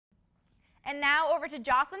And now over to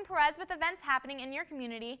Jocelyn Perez with events happening in your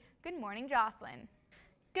community. Good morning, Jocelyn.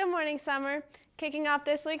 Good morning, Summer. Kicking off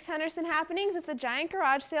this week's Henderson Happenings is the giant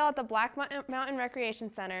garage sale at the Black Mountain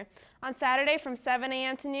Recreation Center. On Saturday from 7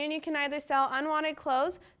 a.m. to noon, you can either sell unwanted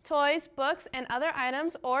clothes, toys, books, and other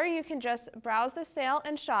items, or you can just browse the sale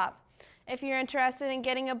and shop. If you're interested in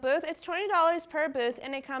getting a booth, it's $20 per booth,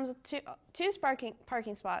 and it comes with two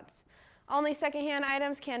parking spots. Only secondhand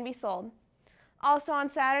items can be sold. Also on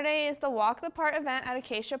Saturday is the Walk the Park event at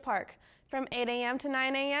Acacia Park. From 8 a.m. to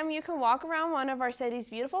 9 a.m. you can walk around one of our city's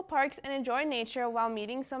beautiful parks and enjoy nature while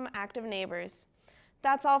meeting some active neighbors.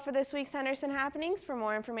 That's all for this week's Henderson Happenings. For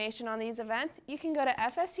more information on these events, you can go to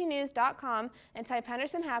fscnews.com and type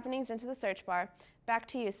Henderson Happenings into the search bar. Back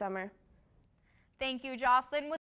to you, Summer. Thank you, Jocelyn.